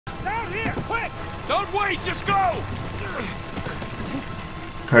Don't wait, just go!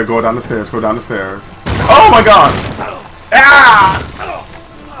 Okay, go down the stairs, go down the stairs. Oh my god! Ah!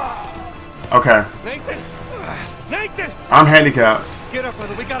 Okay. Nathan! Nathan! I'm handicapped. Get up,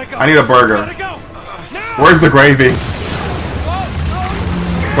 brother, we gotta go. I need a burger. Gotta go. Now! Where's the gravy?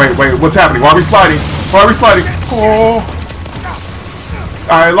 Wait, what's happening? Why are we sliding? Why are we sliding? Oh!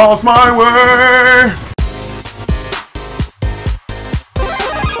 I lost my way!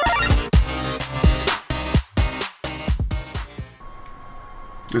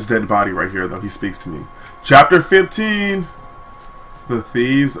 This dead body right here, though, he speaks to me. Chapter 15. The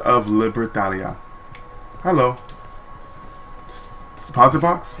Thieves of Libertalia. Hello. Deposit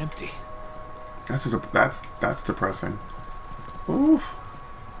box? Empty. That's just that's depressing. Oof.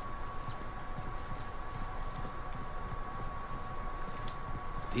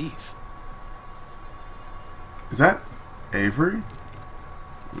 Thief. Is that Avery?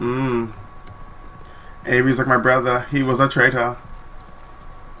 Avery's like my brother. He was a traitor.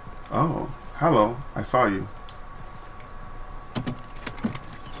 Oh, hello. I saw you.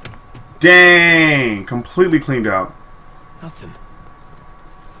 Dang! Completely cleaned out. Nothing.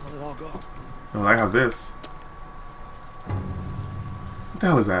 Where'd it all go? Oh, I have this. What the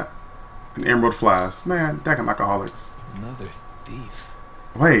hell is that? An emerald flask. Man, daggum alcoholics. Another thief.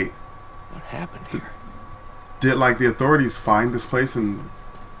 Wait. What happened here? Did, like, the authorities find this place and...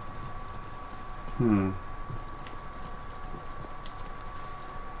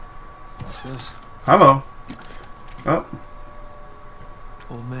 What's this? Hello. Oh.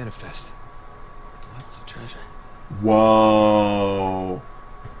 Old manifest. What's the treasure? Whoa.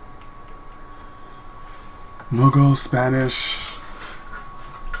 Mughal, Spanish.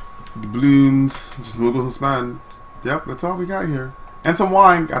 Balloons. Just Mughals and Spanish. Yep, that's all we got here. And some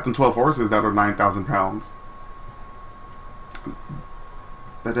wine. Got them 12 horses that are 9,000 pounds.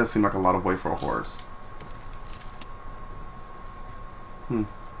 That does seem like a lot of weight for a horse.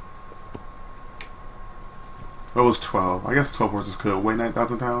 That was 12. I guess 12 horses could weigh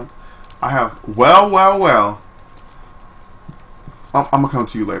 9,000 pounds. I have... Well. I'm going to come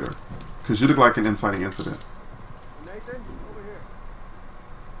to you later. Because you look like an inciting incident. Nathan, over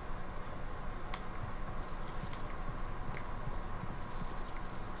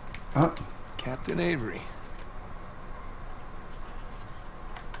here. Captain Avery.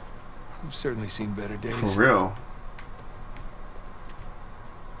 You've certainly seen better days. For real.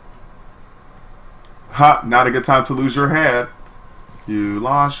 Ha! Not a good time to lose your head. You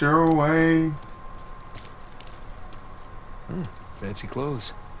lost your way. Fancy clothes.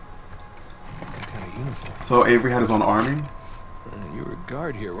 What kind of uniform? So Avery had his own army? You were a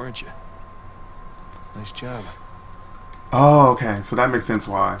guard here, weren't you? Nice job. Oh, okay. So that makes sense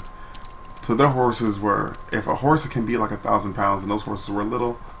why. So their horses were... If a horse can be like 1,000 pounds, and those horses were a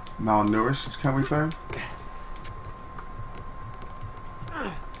little malnourished, can we say?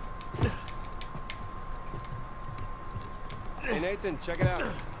 Hey Nathan, check it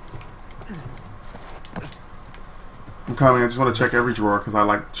out. I'm coming. I just want to check every drawer because I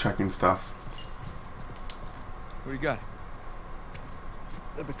like checking stuff. What do you got?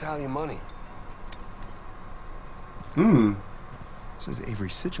 The battalion money. Hmm. Says Avery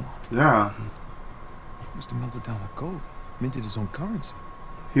sigil on it. Yeah. Must have melted down the gold. Minted his own currency.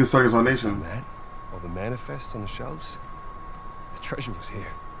 He was starting his own nation. That? All the manifests on the shelves? The treasure was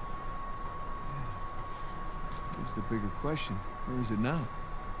here. Here's the bigger question. Where is it now?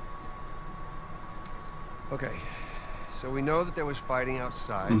 Okay, so we know that there was fighting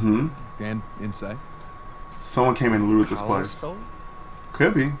outside. Mm-hmm. And inside? Someone came and looted this place. Stole it?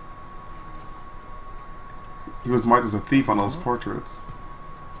 Could be. He was marked as a thief on those portraits.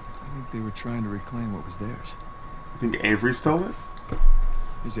 I think they were trying to reclaim what was theirs. You think Avery stole it?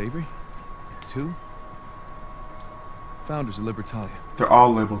 Here's Avery. 2. Founders of Libertalia. They're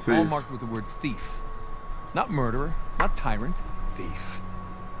all labeled All thief. marked with the word thief. Not murderer, not tyrant. Thief.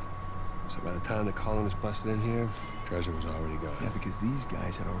 So by the time the colonists busted in here, treasure was already gone. Yeah, because these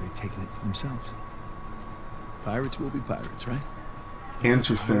guys had already taken it for themselves. Pirates will be pirates, right?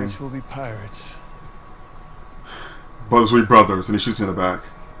 Interesting. Pirates will be pirates. Brothers will be brothers, and he shoots me in the back.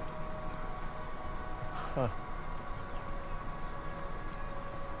 Huh.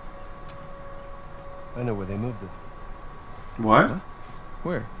 I know where they moved it. What? Huh?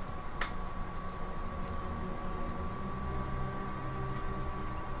 Where?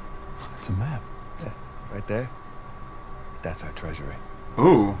 It's a map. Yeah, right there. That's our treasury.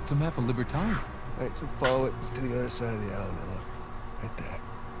 Ooh. It's a map of Libertalia. Right, so follow it to the other side of the island. Look. Right there.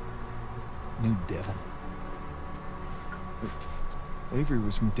 New Devon. Avery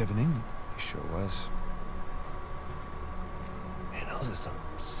was from Devon, England. He sure was. Man, those are some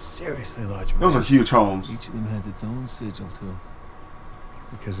Seriously large. Those are huge homes. Each of them has its own sigil too.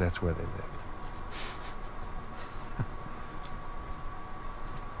 Because that's where they lived.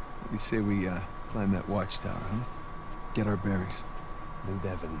 We say we climb that watchtower, huh? Get our bearings. New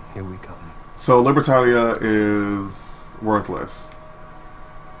Devon, here we come. So Libertalia is worthless.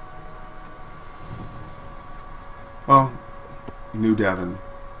 Well, New Devon.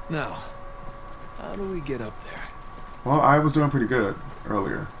 Now, how do we get up there? Well, I was doing pretty good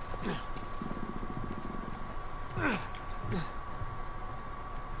earlier.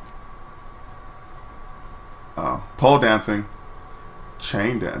 Oh, pole dancing.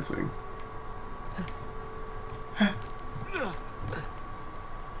 Chain dancing. Wait,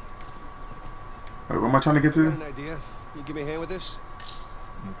 what am I trying to get to? Got an idea? You give me a hand with this?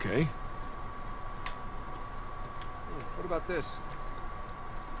 Okay. What about this?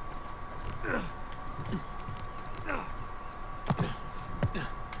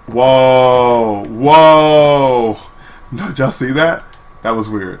 Whoa! Whoa! No, did y'all see that? That was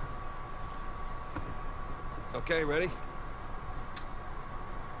weird. Okay, ready?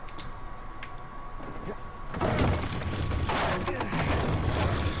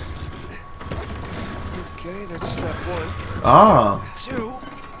 Okay, that's step one. Ah. Two.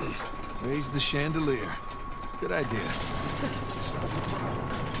 Raise the chandelier. Good idea.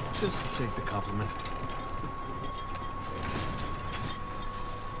 Just take the compliment.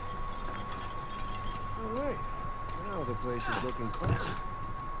 All right. Now the place is looking classy.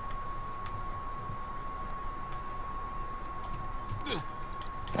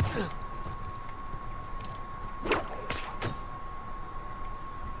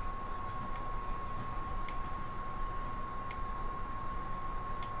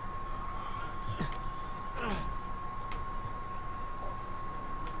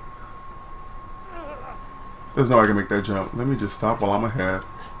 There's no way I can make that jump. Let me just stop while I'm ahead.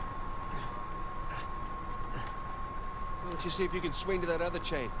 Why don't you see if you can swing to that other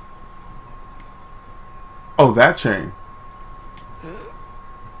chain? Oh, that chain.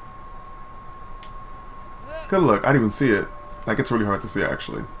 Good luck. I didn't even see it. Like, it's really hard to see,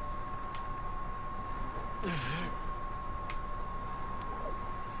 actually.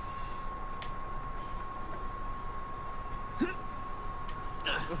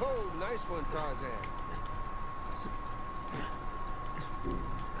 Oh, nice one, Tarzan.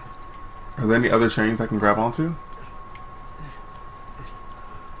 Are there any other chains I can grab onto?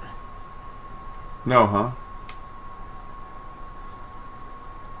 No, huh?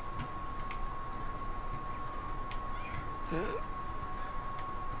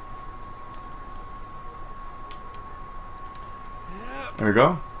 There we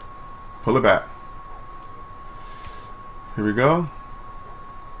go. Pull it back. Here we go.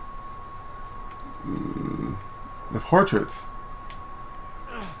 The portraits.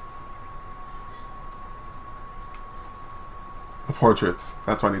 The portraits.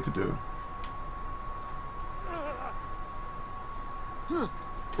 That's what I need to do.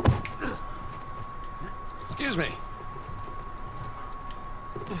 Excuse me.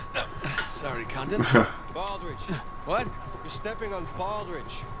 Sorry, Condon. Baldridge. What? You're stepping on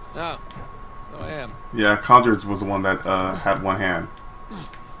Baldridge. Oh, so I am. Yeah, Condreds was the one that had one hand.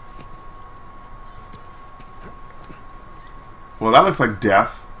 Well, that looks like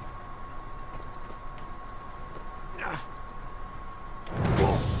death.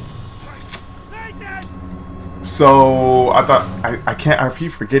 So I thought I can't. I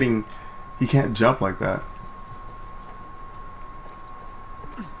keep forgetting he can't jump like that.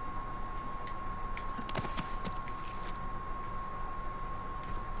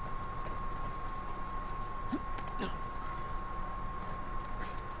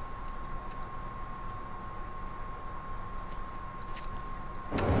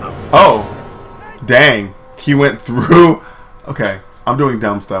 Oh, dang! He went through. Okay, I'm doing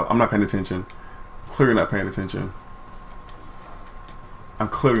dumb stuff. I'm not paying attention. Clearly not paying attention. I'm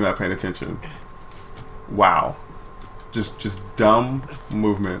clearly not paying attention. Wow. Just dumb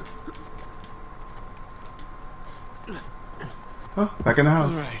movements. Oh, back in the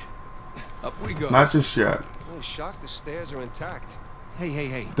house. All right. Up we go. Not just yet. I'm shocked the stairs are intact.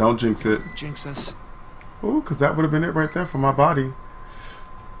 Hey. Don't jinx it. Jinx us. Ooh, because that would have been it right there for my body.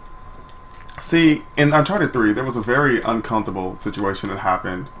 See, in Uncharted 3, there was a very uncomfortable situation that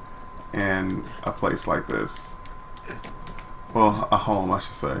happened in a place like this. Well, a home, I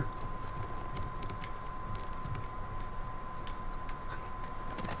should say.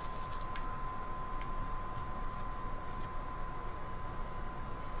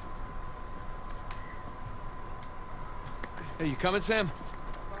 Hey, you coming, Sam?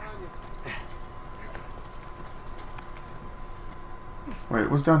 Wait,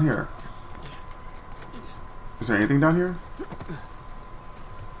 what's down here? Is there anything down here?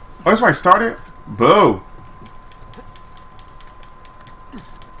 Oh, that's where I started? Boo!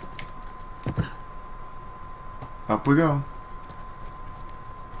 Up we go.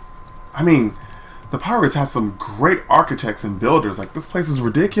 I mean, the Pirates have some great architects and builders. Like, this place is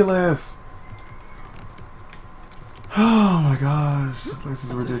ridiculous. Oh my gosh, this place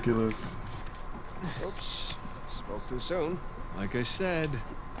is ridiculous. Oops, spoke too soon. Like I said.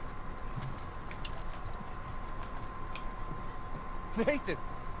 Nathan,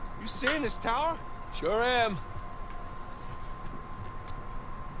 you seeing this tower? Sure am.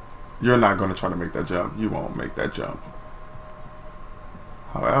 You're not going to try to make that jump. You won't make that jump.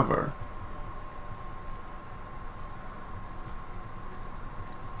 However,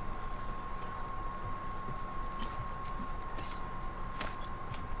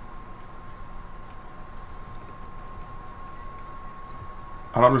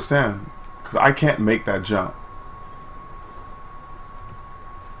 I don't understand, because I can't make that jump.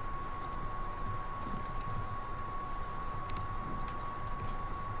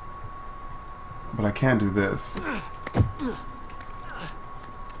 But I can do this.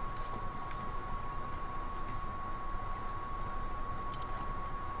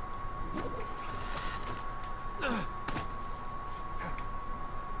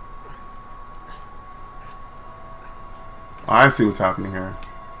 I see what's happening here.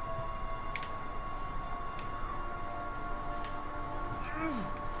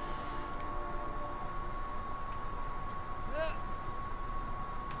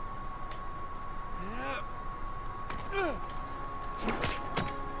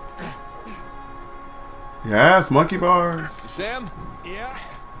 Yes, monkey bars. Sam? Yeah?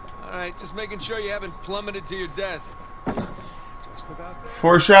 Alright, just making sure you haven't plummeted to your death. Just about there.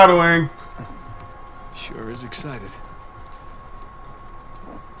 Foreshadowing. Sure is excited.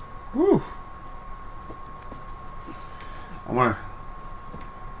 Whew. I wanna...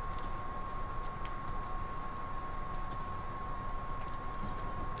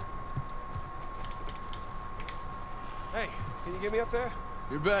 Hey, can you get me up there?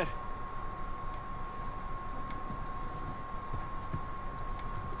 You bet.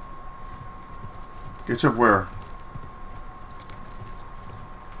 Get you up where?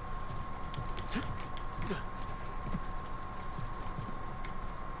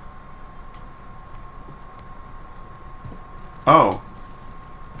 Oh.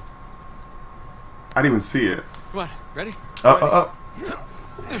 I didn't even see it. Come on, ready? Up.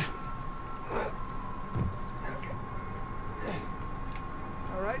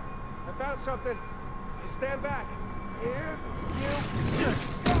 Alright, I found something. You stand back. Here,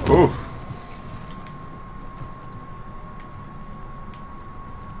 you... Oof.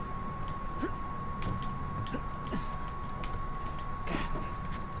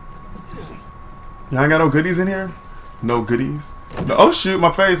 Y'all ain't got no goodies in here? No goodies? No, oh shoot,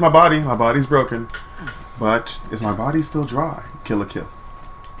 my face, my body. My body's broken. But is my body still dry? Kill a kill.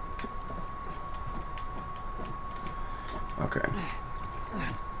 Okay.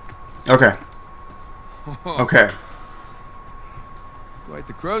 Okay. Okay. Quite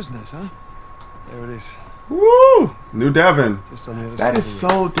the crow's nest, huh? There it is. Woo! New Devon. Just on the other That side. is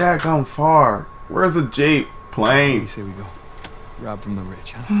so daggone far. Where's the Jeep What plane? do you say we go? Rob from the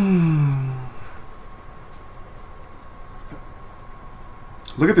rich, huh?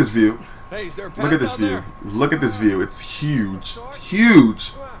 Look at this view. Hey, is there a path Look at this down view. there? Look at this view. It's huge. It's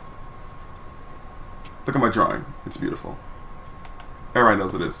huge. Look at my drawing. It's beautiful. Everybody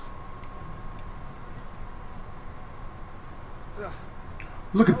knows it is.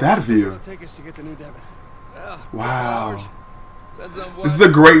 Look at that view. Take us to get the New Devon. Wow. Depends on what This is a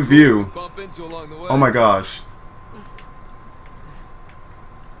great view. bump into along the way. Oh my gosh.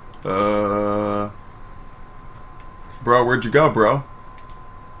 Bro, where'd you go, bro?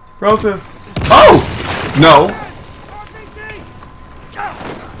 Broseph. Oh! No.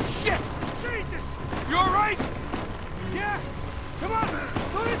 Shit! Jesus! You alright? Yeah! Come on!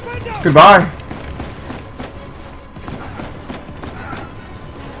 Through this window! Goodbye.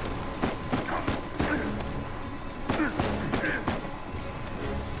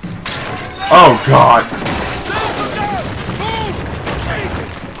 Oh God.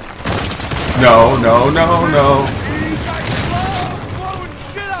 No, no, no, no. These guys love blowing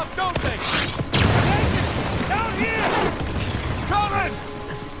shit up, don't they? Down here! Coming!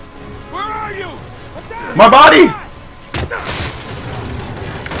 Where are you? My body!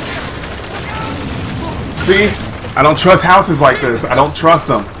 See? I don't trust houses like this. I don't trust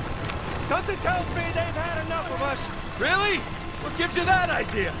them. Something tells me they've had enough of us. Really? What gives you that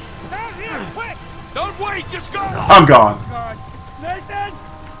idea? Down here, quick! Don't wait, just go! I'm gone. God, Nathan!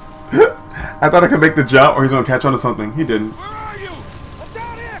 I thought I could make the jump or he's gonna catch on to something. He didn't. Where are you? I'm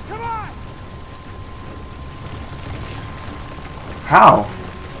down here! Come on! How?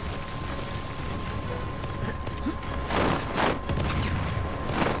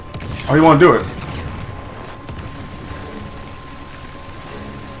 Oh, he won't do it.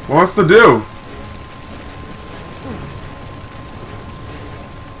 What wants to do?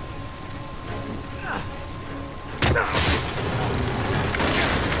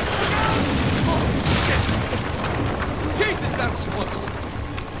 Jesus, that was close.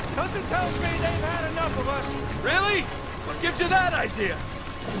 Something tells me they've had enough of us. Really? What gives you that idea?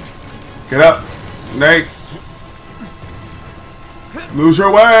 Get up, Nate. Lose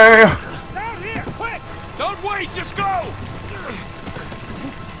your way. Down here, quick! Don't wait, just go!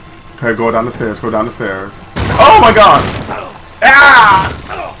 Okay, go down the stairs. Go down the stairs. Oh my God! Ah!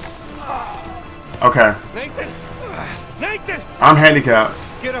 Okay. Nathan! Nathan! I'm handicapped.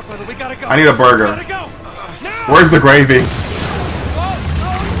 Get up, brother. We gotta go. I need a burger. Gotta go. Now! Where's the gravy?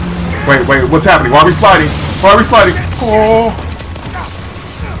 Wait, what's happening? Why are we sliding? Why are we sliding? Oh!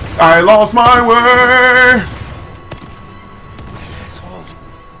 I lost my way! Assholes.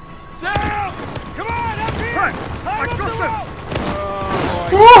 Sam! Come on, up here! Climb up the rope!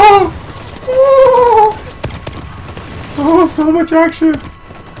 Oh, oh, oh, so much action!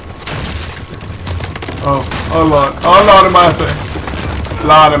 Oh Lord have mercy.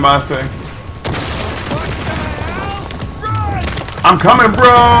 Lord have mercy. I'm coming,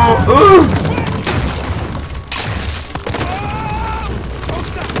 bro! Ooh.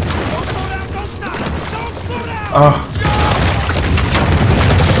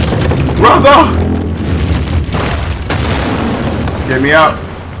 Brother! Get me out.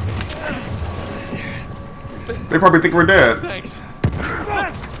 They probably think we're dead. Thanks.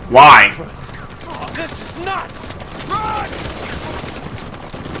 Why? Oh, this is nuts! Run!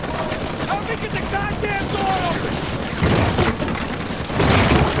 Help me get the goddamn door open!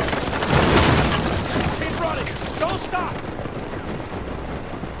 Keep running! Don't stop!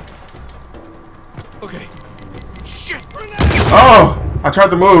 Okay. Shit! Oh! I tried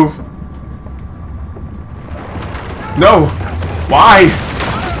to move. No! Why?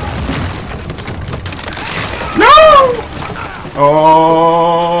 No!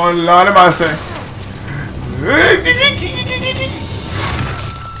 Oh, Lord have mercy.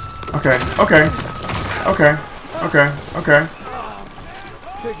 Okay.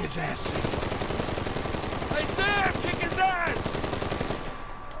 Kick his ass. Hey, Sam! Kick his ass!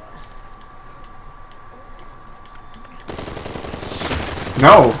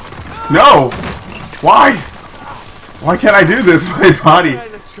 No! Why? Why can't I do this with my body?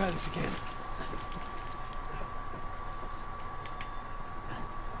 Alright, let's try this again.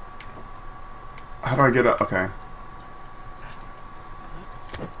 How do I get up? Okay.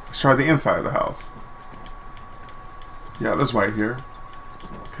 Let's try the inside of the house. Yeah, that's right here.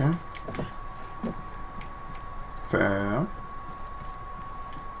 Okay. Sam.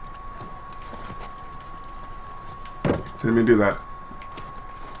 Didn't mean to do that.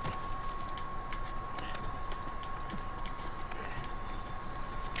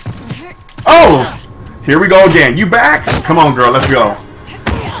 Oh! Here we go again. You back? Come on, girl. Let's go.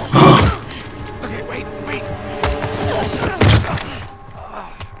 Okay, wait.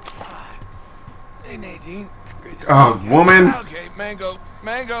 Hey, Nadine. Great to see Oh, you. woman. Okay, mango.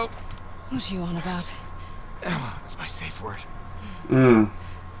 What are you on about? Oh, it's my safe word.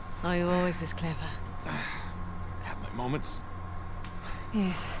 Are you always this clever? Have my moments.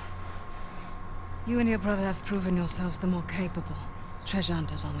 Yes. You and your brother have proven yourselves the more capable treasure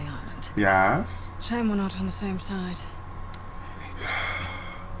hunters on the island. Yes. Shame we're not on the same side.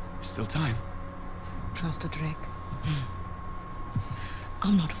 Still time. Trust a Drake.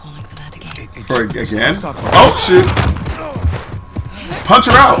 I'm not falling for that again. For again? Stop. Oh, shit. Just punch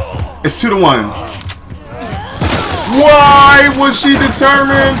her out. It's 2-1. Why was she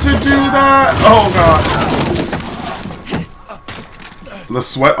determined to do that? Oh, God. The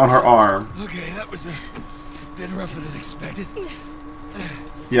sweat on her arm. Okay, that was a bit rougher than expected.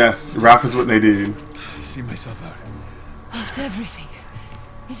 Yes, Raph is what they did. I see myself out. After everything,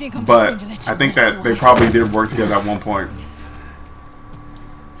 you think I'm But just going to let you I think walk that they away? probably did work together at one point.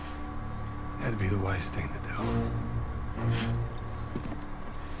 That'd be the wise thing to do.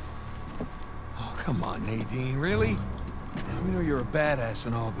 Oh, come on, Nadine, really? We know you're a badass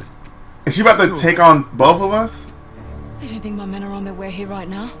and all, but Is she about to take on both of us? I don't think my men are on their way here right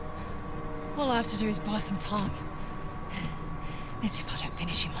now. All I have to do is buy some time. Let's see if I don't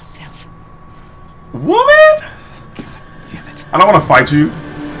finish him myself. Woman? damn it. I don't want to fight you.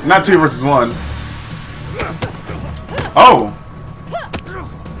 Not 2 versus 1. Oh.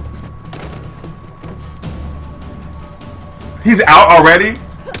 He's out already?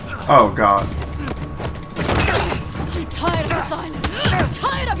 Oh, God. I'm tired of this island. I'm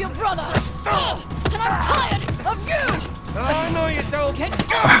tired of your brother. And I'm tired of you. I know you don't.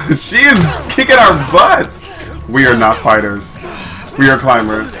 She is kicking our butts. We are not fighters. We are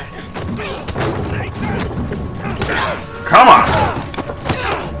climbers. Come on.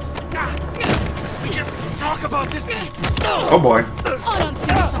 We just talk about this. Oh, boy. I don't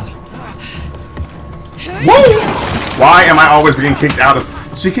think so. Woo! Why am I always being kicked out of...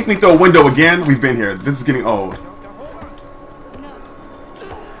 She kicked me through a window again? We've been here. This is getting old.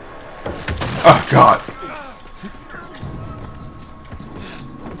 Oh, God.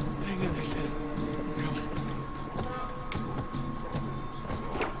 Hang in there, Sam.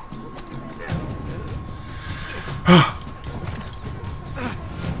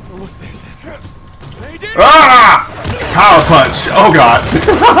 Almost there, Sam. They did. Ah! Power punch. Oh, God.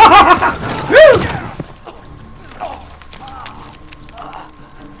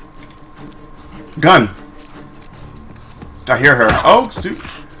 Gun. I hear her. Oh, shoot.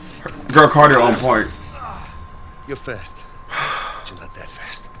 Girl Carter on point. You're fast. But you're not that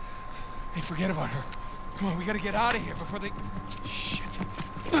fast. Hey, forget about her. Come on, we gotta get out of here before they... Shit.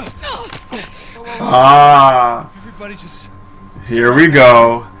 Ah. Everybody just... Here we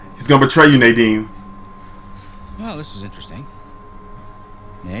go. He's gonna betray you, Nadine. Well, this is interesting.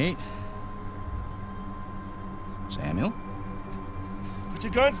 Nate? Samuel? Put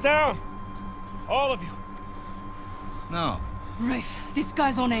your guns down. All of you. No. Rafe, this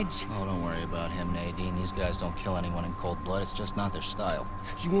guy's on edge. Oh, don't worry about him, Nadine. These guys don't kill anyone in cold blood. It's just not their style.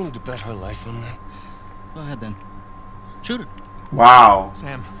 You wanted to bet her life on that? Go ahead, then. Shoot her. Wow.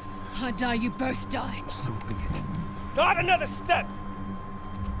 Sam. I die, you both die. So be it. Not another step.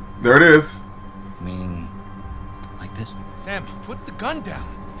 There it is. I mean, like this? Sam, put the gun down.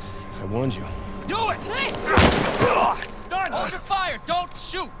 I warned you. Do it! It's done! Hold your fire! Don't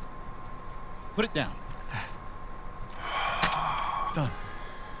shoot! Put it down. It's done.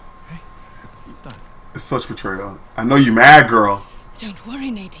 Okay? It's done. It's such betrayal. I know you mad, girl. Don't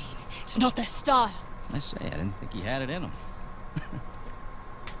worry, Nadine. It's not their style. I say, I didn't think he had it in him.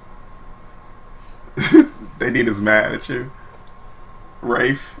 Nadine is mad at you.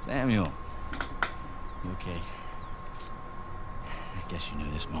 Rafe. Samuel. You okay? I guess you knew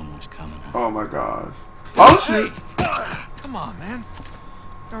this moment was coming, huh? Oh my gosh. Oh shit. Come on, man.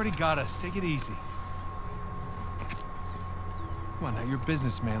 You already got us. Take it easy. Come on, now you're a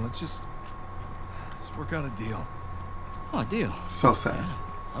businessman. Let's work out a deal. Oh, deal. So sad.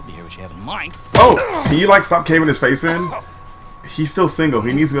 Love to hear what you have in mind. Oh, can you like stop caving his face in? He's still single.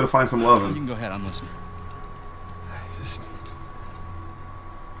 He needs to be able to find some You loving. can go ahead. I'm listening.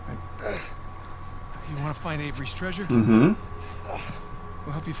 You want to find Avery's treasure? Mm-hmm.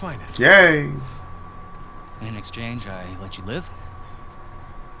 We'll help you find it. Yay. In exchange, I let you live?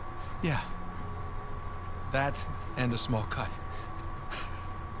 Yeah. That and a small cut.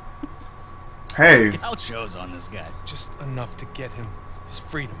 Hey. Gauchos on this guy. Just enough to get him his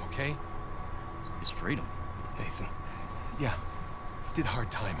freedom, okay? His freedom. Nathan. Yeah. He did hard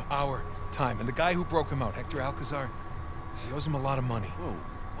time. Our time. And the guy who broke him out, Hector Alcazar, he owes him a lot of money. Whoa,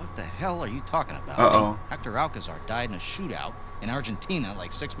 what the hell are you talking about? Uh-oh. Hector Alcazar died in a shootout in Argentina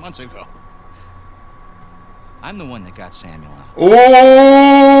like 6 months ago. I'm the one that got Samuel out.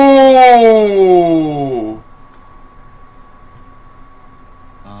 Oh.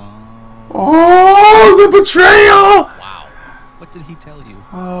 Oh, the betrayal. Wow. What did he tell you?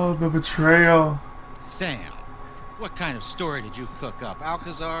 Oh, the betrayal. Sam, what kind of story did you cook up?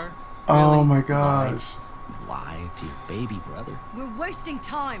 Alcazar? Oh Really? my gosh. Lie to your baby brother? We're wasting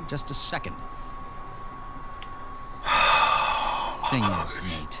time. Just a second. Thing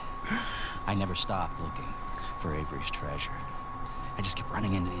is, Nate, I never stopped looking for Avery's treasure. I just kept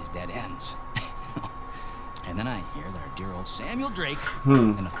running into these dead ends. And then I hear that our dear old Samuel Drake,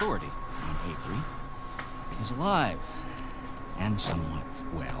 an authority on Avery, is alive and somewhat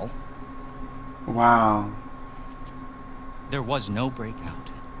well. Wow. There was no breakout.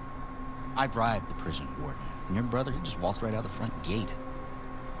 I bribed the prison warden, and your brother, he just waltzed right out the front gate.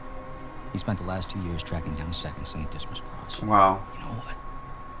 He spent the last 2 years tracking down Second St. Dismas Cross. Wow. You know what?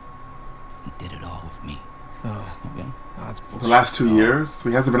 He did it all with me. Oh, Okay? that's bullshit. The last 2 years? So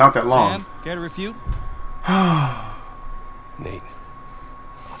he hasn't been out that long. Sam, care to refute? Nate.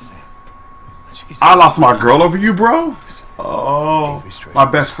 Oh, Sam. Jesus. I lost my girl over you, bro? Oh. My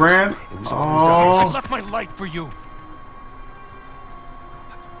best friend? I Oh. left my life for you.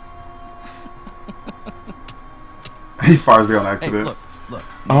 He fires it on Hey, accident. look.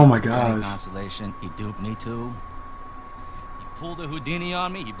 Oh my Any gosh. consolation, he duped me too. He pulled a Houdini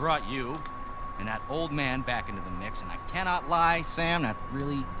on me, he brought you. and that old man back into the mix, and I cannot lie, Sam, that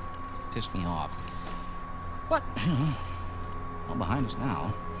really pissed me off. But, all behind us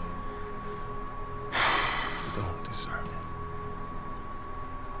now. You don't deserve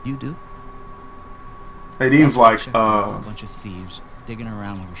it. You do? Nadine's like, Check out a bunch of thieves digging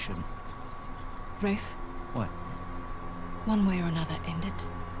around where we shouldn't. Rafe, What? one way or another, end it,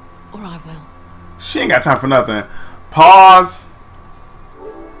 or I will. she ain't got time for nothing. Pause.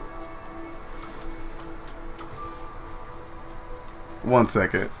 One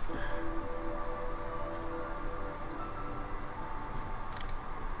second.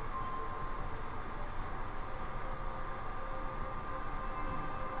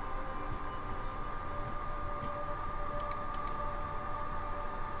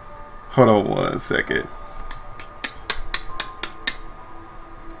 Hold on one second.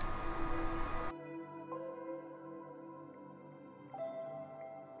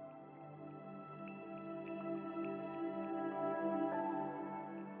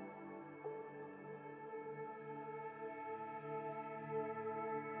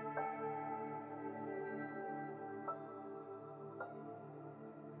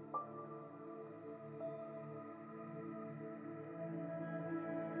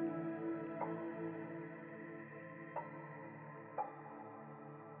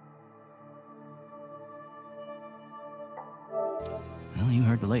 Well, you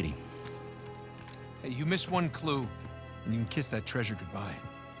heard the lady. Hey, you missed one clue, and you can kiss that treasure goodbye.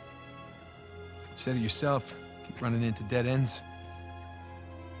 You said it yourself, keep running into dead ends.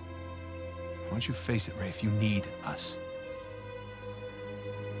 Why don't you face it, Rafe? You need us.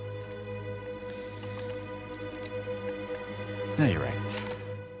 No, you're right.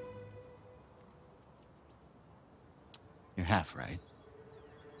 You're half right.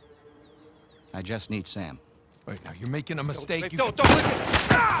 I just need Sam. Wait, now you're making a mistake. Rafe, don't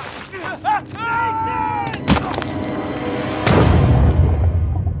listen!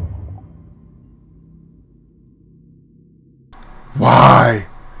 Why?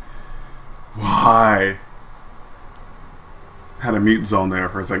 Why? Had a mute zone there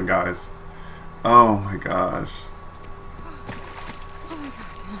for a second, guys. Oh my gosh. Oh my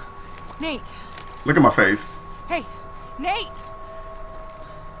god. Nate. Look at my face. Hey, Nate.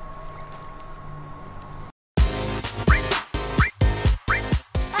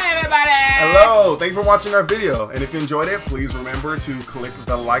 Hello, thank you for watching our video, and if you enjoyed it, please remember to click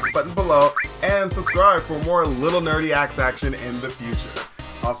the like button below and subscribe for more Little Nerdy Axe action in the future.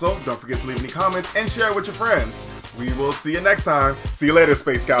 Also, don't forget to leave any comments and share it with your friends. We will see you next time. See you later,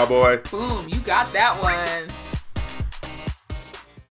 Space Cowboy. Boom, you got that one.